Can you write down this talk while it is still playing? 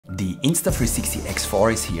Insta360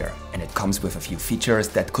 X4 is here, and it comes with a few features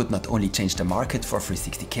that could not only change the market for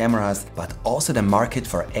 360 cameras, but also the market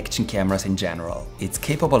for action cameras in general. It's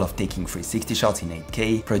capable of taking 360 shots in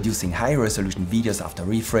 8K, producing high-resolution videos after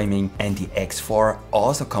reframing, and the X4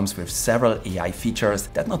 also comes with several AI features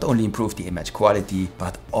that not only improve the image quality,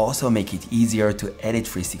 but also make it easier to edit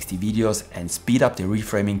 360 videos and speed up the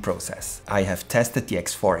reframing process. I have tested the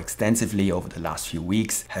X4 extensively over the last few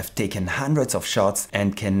weeks, have taken hundreds of shots,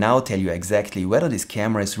 and can now tell you exactly whether this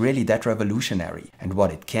camera is really that revolutionary and what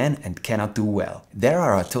it can and cannot do well. There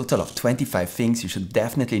are a total of 25 things you should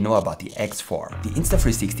definitely know about the X4. The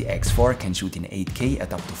Insta360 X4 can shoot in 8K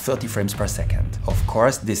at up to 30 frames per second. Of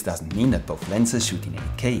course, this doesn't mean that both lenses shoot in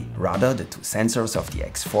 8K. Rather, the two sensors of the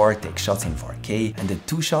X4 take shots in 4K, and the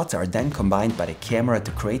two shots are then combined by the camera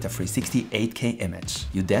to create a 360 8K image.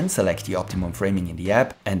 You then select the optimum framing in the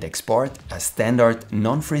app and export a standard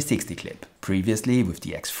non-360 clip. Previously, with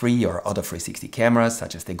the X3 or other 360 cameras,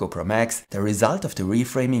 such as the GoPro Max, the result of the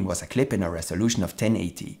reframing was a clip in a resolution of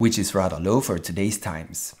 1080, which is rather low for today's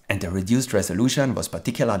times. And the reduced resolution was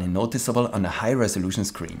particularly noticeable on a high-resolution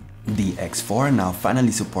screen. The X4 now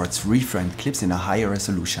finally supports reframed clips in a higher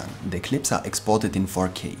resolution. The clips are exported in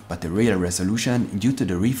 4K, but the real resolution, due to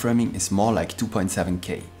the reframing, is more like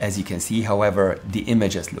 2.7K. As you can see, however, the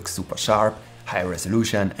images look super sharp, high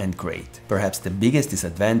resolution and great. Perhaps the biggest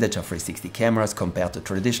disadvantage of 360 cameras compared to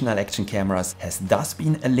traditional action cameras has thus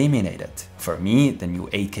been eliminated. For me, the new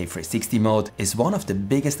 8K 360 mode is one of the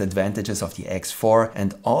biggest advantages of the X4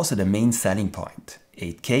 and also the main selling point.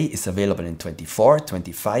 8K is available in 24,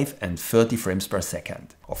 25 and 30 frames per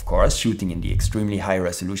second. Of course, shooting in the extremely high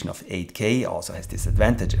resolution of 8K also has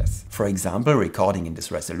disadvantages. For example, recording in this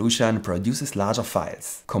resolution produces larger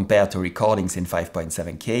files. Compared to recordings in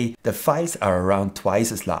 5.7K, the files are around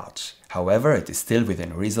twice as large. However, it is still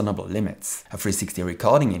within reasonable limits. A 360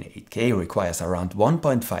 recording in 8K requires around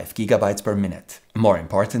 1.5 GB per minute. More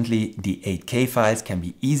importantly, the 8K files can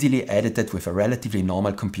be easily edited with a relatively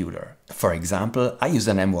normal computer. For example, I use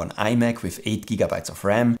an M1 iMac with 8 GB of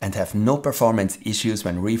RAM and have no performance issues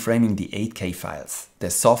when reframing the 8K files. The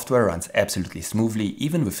software runs absolutely smoothly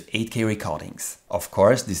even with 8K recordings. Of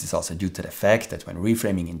course, this is also due to the fact that when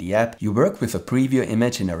reframing in the app, you work with a preview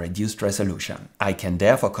image in a reduced resolution. I can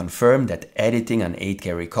therefore confirm that editing an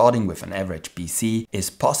 8K recording with an average PC is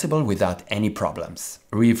possible without any problems.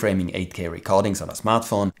 Reframing 8K recordings on a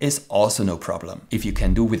smartphone is also no problem. If you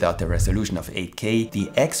can do without the resolution of 8K, the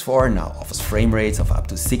X4 now offers frame rates of up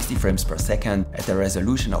to 60 frames per second at a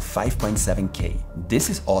resolution of 5.7K. This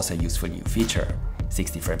is also a useful new feature.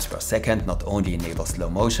 60 frames per second not only enables slow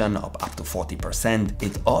motion of up to 40%,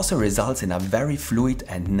 it also results in a very fluid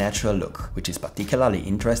and natural look, which is particularly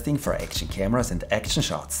interesting for action cameras and action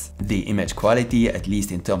shots. The image quality, at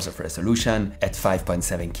least in terms of resolution, at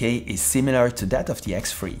 5.7K is similar to that of the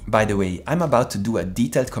X3. By the way, I'm about to do a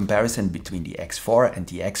detailed comparison between the X4 and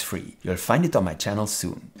the X3. You'll find it on my channel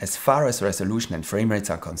soon. As far as resolution and frame rates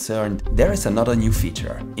are concerned, there is another new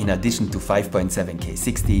feature. In addition to 5.7K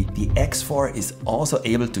 60, the X4 is also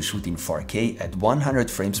able to shoot in 4K at 100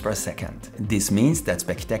 frames per second. This means that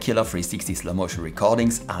spectacular 360 slow motion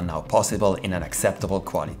recordings are now possible in an acceptable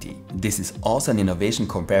quality. This is also an innovation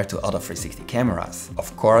compared to other 360 cameras.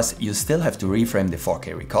 Of course, you still have to reframe the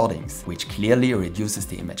 4K recordings, which clearly reduces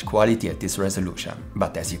the image quality at this resolution.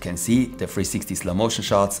 But as you can see, the 360 slow motion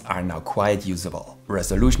shots are now quite usable.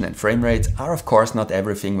 Resolution and frame rates are of course not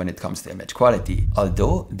everything when it comes to image quality,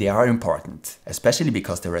 although they are important, especially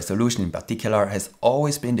because the resolution in particular has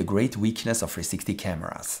always been the great weakness of 360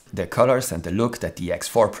 cameras. The colors and the look that the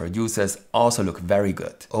X4 produces also look very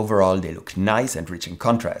good. Overall, they look nice and rich in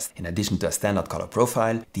contrast. In addition to a standard color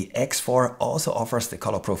profile, the X4 also offers the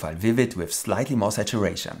color profile Vivid with slightly more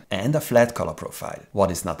saturation and a flat color profile.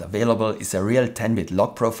 What is not available is a real 10-bit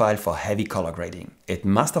log profile for heavy color grading. It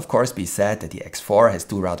must of course be said that the X4 has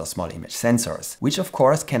two rather small image sensors, which of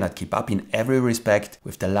course cannot keep up in every respect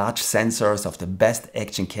with the large sensors of the best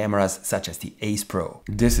action cameras such as the Ace Pro.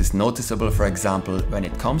 This is noticeable, for example, when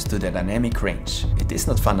it comes to the dynamic range. It is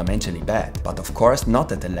not fundamentally bad, but of course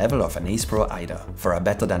not at the level of an Ace Pro either. For a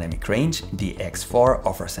better dynamic range, the X4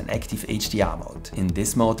 offers an Active HDR mode. In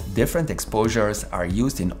this mode, different exposures are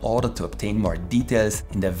used in order to obtain more details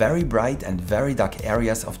in the very bright and very dark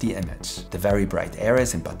areas of the image. The very bright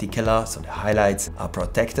areas in particular, so the highlights, are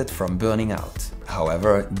protected from burning out.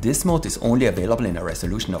 However, this mode is only available in a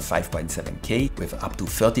resolution of 5.7K with up to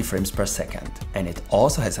 30 frames per second, and it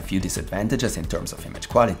also has a few disadvantages in terms of image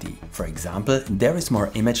quality. For example, there is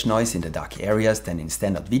more image noise in the dark areas than in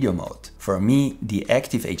standard video mode. For me, the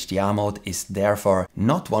Active HDR mode is therefore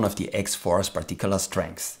not one of the X4's particular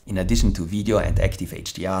strengths. In addition to video and Active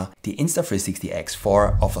HDR, the Insta360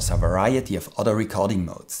 X4 offers a variety of other recording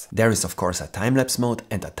modes. There is of course a time-lapse mode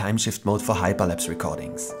and a time-shift mode for hyperlapse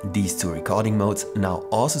recordings. These two recording modes now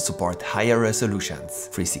also support higher resolutions.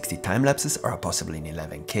 360 time-lapses are possible in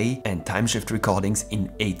 11K and time-shift recordings in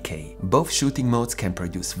 8K. Both shooting modes can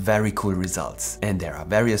produce very cool results, and there are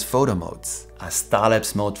various photo modes. A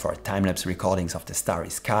star-lapse mode for time-lapse recordings of the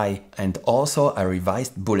starry sky, and also a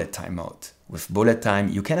revised bullet time mode. With bullet time,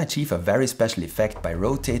 you can achieve a very special effect by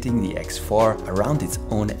rotating the X4 around its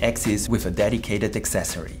own axis with a dedicated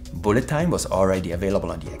accessory. Bullet time was already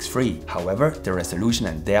available on the X3, however, the resolution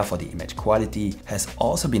and therefore the image quality has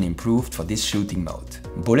also been improved for this shooting mode.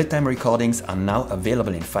 Bullet time recordings are now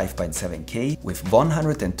available in 5.7K with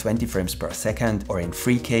 120 frames per second or in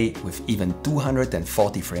 3K with even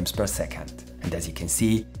 240 frames per second. And as you can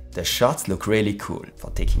see, the shots look really cool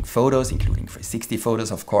for taking photos, including 360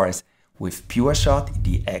 photos of course. With PureShot,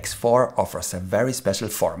 the X4 offers a very special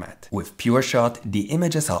format. With PureShot, the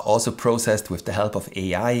images are also processed with the help of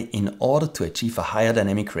AI in order to achieve a higher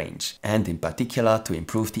dynamic range, and in particular to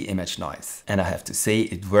improve the image noise. And I have to say,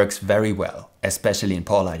 it works very well. Especially in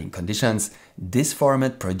poor lighting conditions, this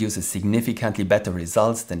format produces significantly better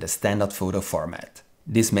results than the standard photo format.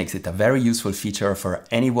 This makes it a very useful feature for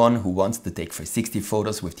anyone who wants to take 360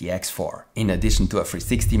 photos with the X4. In addition to a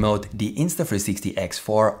 360 mode, the Insta360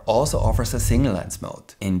 X4 also offers a single lens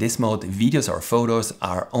mode. In this mode, videos or photos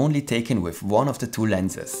are only taken with one of the two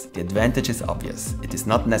lenses. The advantage is obvious. It is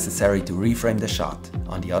not necessary to reframe the shot.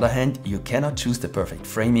 On the other hand, you cannot choose the perfect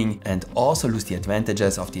framing and also lose the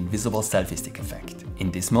advantages of the invisible selfie stick effect.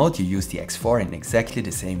 In this mode, you use the X4 in exactly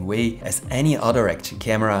the same way as any other action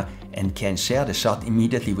camera and can share the shot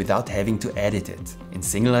immediately without having to edit it. In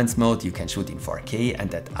single lens mode, you can shoot in 4K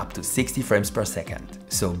and at up to 60 frames per second.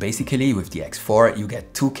 So basically with the X4 you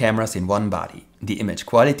get two cameras in one body. The image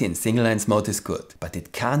quality in single lens mode is good, but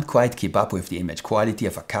it can't quite keep up with the image quality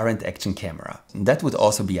of a current action camera. That would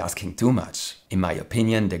also be asking too much. In my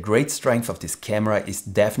opinion, the great strength of this camera is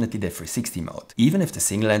definitely the 360 mode, even if the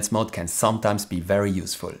single lens mode can sometimes be very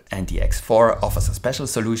useful. And the X4 offers a special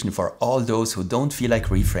solution for all those who don't feel like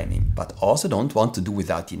reframing, but also don't want to do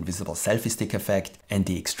without the invisible selfie stick effect and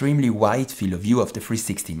the extremely wide field of view of the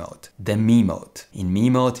 360 mode, the Me mode. In Me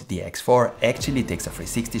mode, the X4 actually takes a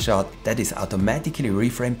 360 shot that is automatically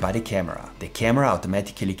reframed by the camera. The camera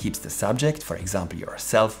automatically keeps the subject, for example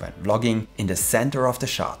yourself when vlogging, in the center of the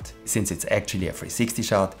shot. Since it's actually a 360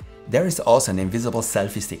 shot, there is also an invisible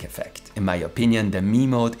selfie stick effect. In my opinion, the Me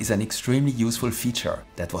mode is an extremely useful feature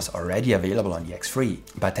that was already available on the X3,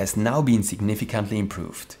 but has now been significantly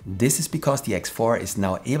improved. This is because the X4 is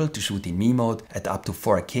now able to shoot in Me mode at up to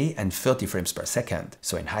 4K and 30 frames per second,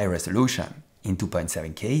 so in high resolution. In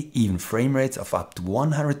 2.7K, even frame rates of up to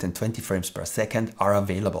 120 frames per second are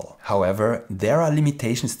available. However, there are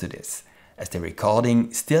limitations to this, as the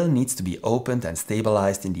recording still needs to be opened and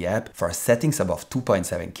stabilized in the app for settings above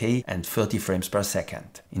 2.7K and 30 frames per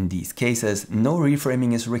second. In these cases, no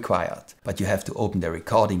reframing is required, but you have to open the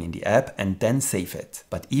recording in the app and then save it.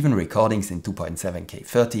 But even recordings in 2.7K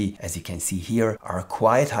 30, as you can see here, are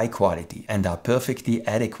quite high quality and are perfectly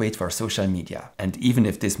adequate for social media. And even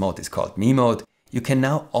if this mode is called Me mode, you can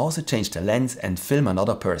now also change the lens and film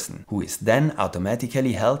another person, who is then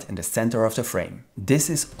automatically held in the center of the frame. This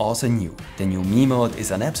is also new. The new Me mode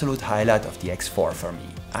is an absolute highlight of the X4 for me.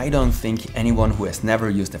 I don't think anyone who has never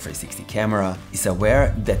used a 360 camera is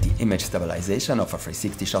aware that the image stabilization of a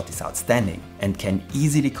 360 shot is outstanding and can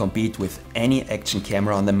easily compete with any action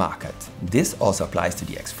camera on the market. This also applies to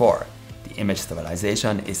the X4. The image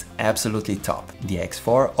stabilization is absolutely top. The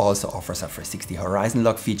X4 also offers a 360 horizon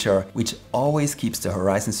lock feature, which always keeps the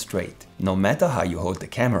horizon straight, no matter how you hold the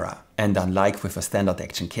camera. And unlike with a standard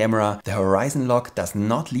action camera, the horizon lock does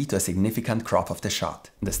not lead to a significant crop of the shot.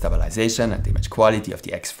 The stabilization and image quality of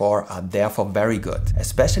the X4 are therefore very good,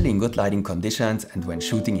 especially in good lighting conditions and when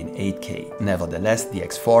shooting in 8K. Nevertheless, the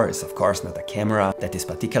X4 is of course not a camera that is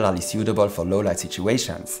particularly suitable for low light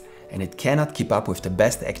situations, and it cannot keep up with the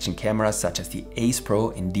best action cameras such as the Ace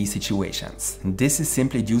Pro in these situations. This is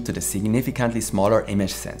simply due to the significantly smaller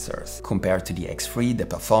image sensors. Compared to the X3, the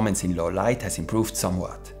performance in low light has improved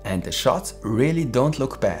somewhat. And the shots really don't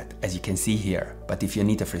look bad, as you can see here. But if you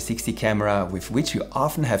need a 360 camera with which you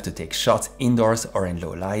often have to take shots indoors or in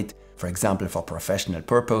low light, For example, for professional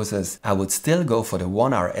purposes, I would still go for the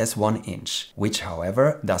 1RS 1-inch, which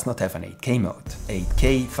however does not have an 8K mode.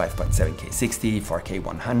 8K, 5.7K 60, 4K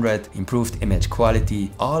 100, improved image quality,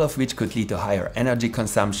 all of which could lead to higher energy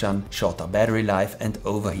consumption, shorter battery life and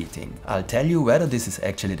overheating. I'll tell you whether this is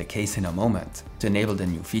actually the case in a moment. To enable the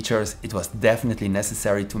new features, it was definitely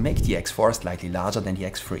necessary to make the X4 slightly larger than the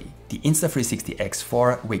X3. The Insta360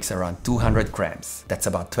 X4 weighs around 200 grams. That's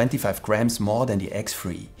about 25 grams more than the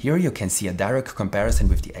X3. Here you can see a direct comparison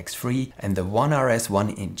with the X3 and the 1RS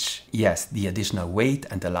 1-inch. Yes, the additional weight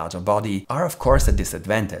and the larger body are of course a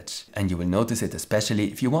disadvantage, and you will notice it especially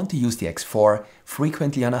if you want to use the X4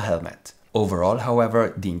 frequently on a helmet. Overall,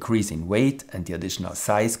 however, the increase in weight and the additional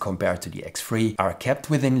size compared to the X3 are kept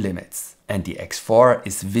within limits. And the X4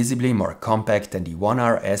 is visibly more compact than the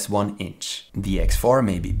 1RS 1-inch. The X4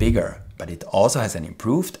 may be bigger, but it also has an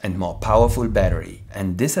improved and more powerful battery.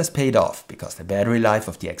 And this has paid off because the battery life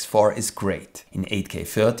of the X4 is great. In 8K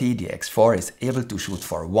 30, the X4 is able to shoot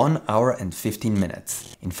for 1 hour and 15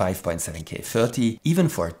 minutes. In 5.7K 30, even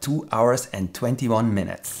for 2 hours and 21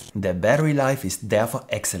 minutes. The battery life is therefore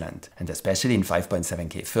excellent, and especially in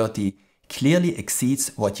 5.7K 30, clearly exceeds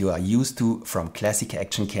what you are used to from classic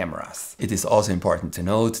action cameras. It is also important to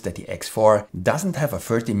note that the X4 doesn't have a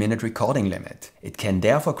 30-minute recording limit. It can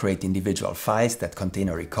therefore create individual files that contain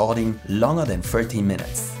a recording longer than 30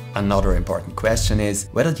 minutes. Another important question is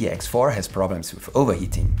whether the X4 has problems with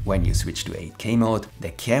overheating. When you switch to 8K mode,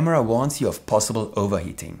 the camera warns you of possible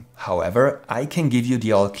overheating. However, I can give you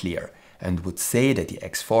the all clear and would say that the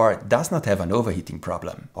X4 does not have an overheating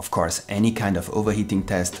problem. Of course, any kind of overheating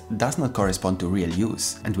test does not correspond to real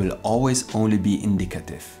use and will always only be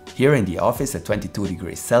indicative. Here in the office at 22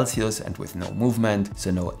 degrees Celsius and with no movement,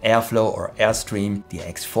 so no airflow or airstream, the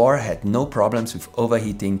X4 had no problems with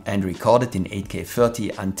overheating and recorded in 8K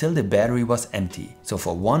 30 until the battery was empty, so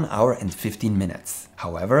for 1 hour and 15 minutes.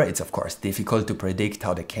 However, it's of course difficult to predict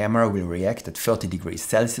how the camera will react at 30 degrees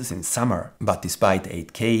Celsius in summer. But despite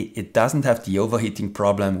 8K, it doesn't have the overheating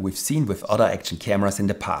problem we've seen with other action cameras in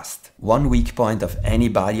the past. One weak point of any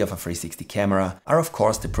body of a 360 camera are of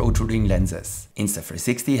course the protruding lenses.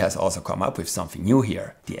 Insta360 has also come up with something new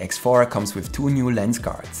here. The X4 comes with 2 new lens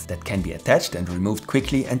guards that can be attached and removed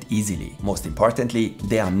quickly and easily. Most importantly,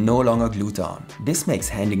 they are no longer glued on. This makes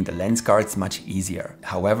handling the lens guards much easier.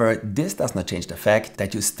 However, this does not change the fact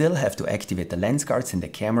that you still have to activate the lens guards in the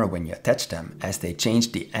camera when you attach them, as they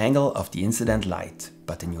change the angle of the incident light.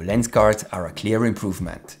 But the new lens guards are a clear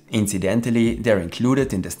improvement. Incidentally, they're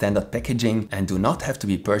included in the standard packaging and do not have to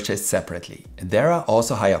be purchased separately. There are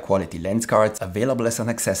also higher quality lens guards available as an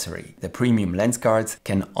accessory. The premium lens guards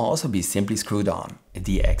can also be simply screwed on.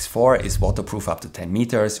 The X4 is waterproof up to 10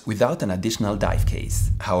 meters without an additional dive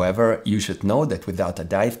case. However, you should know that without a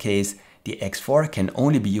dive case, the X4 can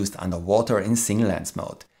only be used underwater in single lens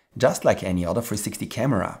mode. Just like any other 360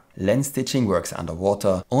 camera, lens stitching works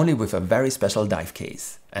underwater only with a very special dive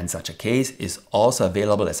case. And such a case is also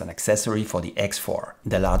available as an accessory for the X4.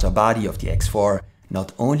 The larger body of the X4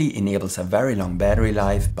 not only enables a very long battery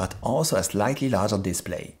life, but also a slightly larger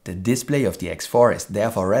display. The display of the X4 is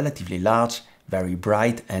therefore relatively large, very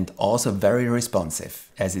bright and also very responsive.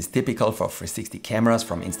 As is typical for 360 cameras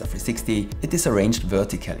from Insta360, it is arranged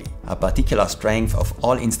vertically. A particular strength of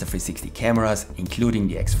all Insta360 cameras, including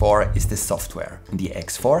the X4, is the software. The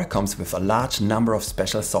X4 comes with a large number of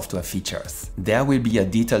special software features. There will be a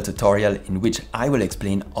detailed tutorial in which I will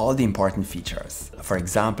explain all the important features. For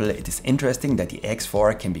example, it is interesting that the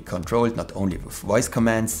X4 can be controlled not only with voice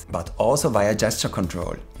commands, but also via gesture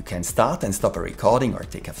control. You can start and stop a recording or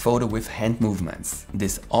take a photo with hand movements.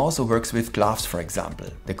 This also works with gloves, for example.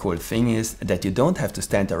 The cool thing is that you don't have to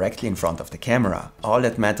stand directly in front of the camera. All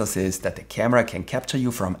that matters is that the camera can capture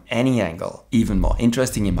you from any angle. Even more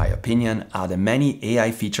interesting in my opinion are the many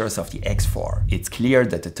AI features of the X4. It's clear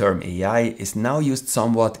that the term AI is now used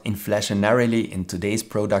somewhat inflationarily in today's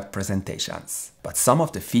product presentations. But some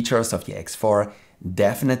of the features of the X4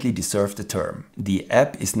 definitely deserve the term. The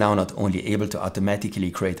app is now not only able to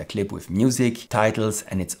automatically create a clip with music, titles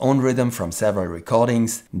and its own rhythm from several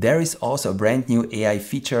recordings, there is also a brand new AI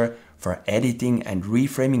feature for editing and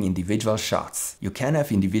reframing individual shots. You can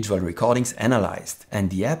have individual recordings analyzed, and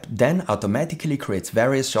the app then automatically creates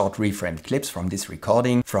various short reframed clips from this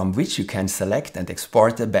recording, from which you can select and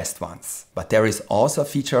export the best ones. But there is also a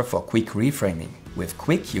feature for quick reframing. With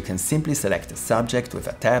Quick, you can simply select a subject with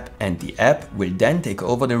a tap and the app will then take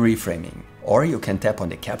over the reframing. Or you can tap on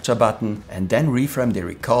the capture button and then reframe the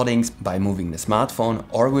recordings by moving the smartphone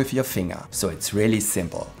or with your finger. So it's really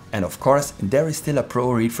simple. And of course, there is still a pro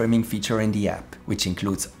reframing feature in the app, which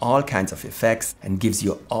includes all kinds of effects and gives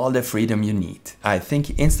you all the freedom you need. I think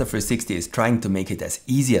Insta360 is trying to make it as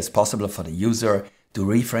easy as possible for the user to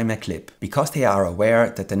reframe a clip, because they are aware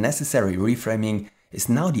that the necessary reframing is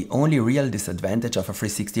now the only real disadvantage of a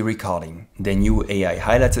 360 recording. The new AI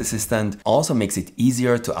Highlights Assistant also makes it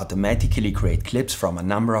easier to automatically create clips from a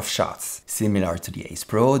number of shots. Similar to the Ace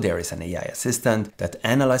Pro, there is an AI assistant that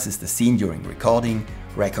analyzes the scene during recording,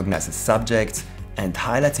 recognizes subjects, and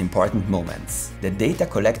highlights important moments. The data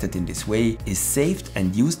collected in this way is saved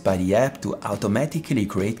and used by the app to automatically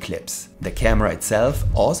create clips. The camera itself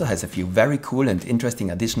also has a few very cool and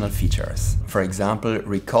interesting additional features. For example,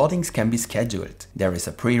 recordings can be scheduled. There is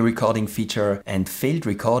a pre-recording feature, and failed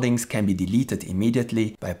recordings can be deleted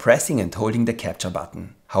immediately by pressing and holding the capture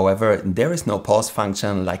button. However, there is no pause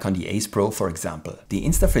function like on the Ace Pro, for example. The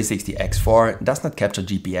Insta360 X4 does not capture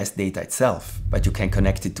GPS data itself, but you can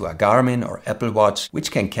connect it to a Garmin or Apple Watch,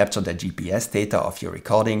 which can capture the GPS data of your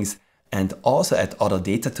recordings and also add other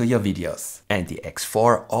data to your videos. And the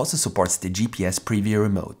X4 also supports the GPS preview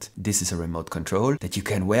remote. This is a remote control that you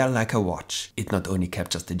can wear like a watch. It not only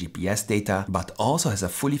captures the GPS data, but also has a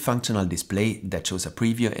fully functional display that shows a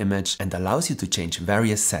preview image and allows you to change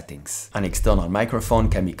various settings. An external microphone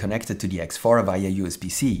can be connected to the X4 via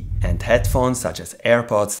USB-C, and headphones such as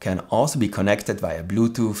AirPods can also be connected via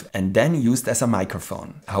Bluetooth and then used as a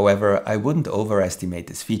microphone. However, I wouldn't overestimate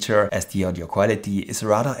this feature, as the audio quality is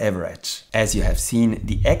rather average. As you have seen,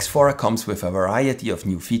 the X4 comes with a variety of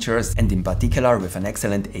new features, and in particular with an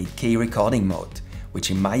excellent 8K recording mode, which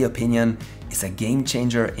in my opinion is a game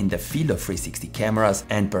changer in the field of 360 cameras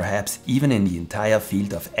and perhaps even in the entire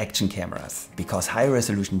field of action cameras, because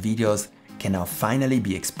high-resolution videos can now finally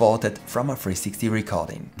be exported from a 360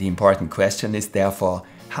 recording. The important question is therefore,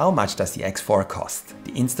 how much does the X4 cost?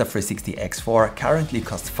 The Insta360 X4 currently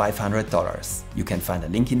costs $500. You can find a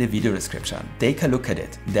link in the video description. Take a look at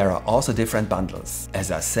it. There are also different bundles. As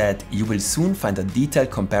I said, you will soon find a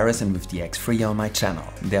detailed comparison with the X3 on my channel.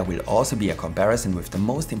 There will also be a comparison with the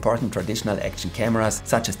most important traditional action cameras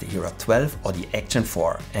such as the Hero 12 or the Action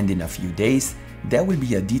 4. And in a few days, there will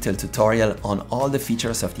be a detailed tutorial on all the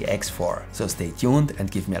features of the X4. So stay tuned and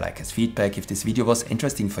give me a like as feedback if this video was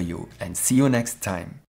interesting for you, and see you next time.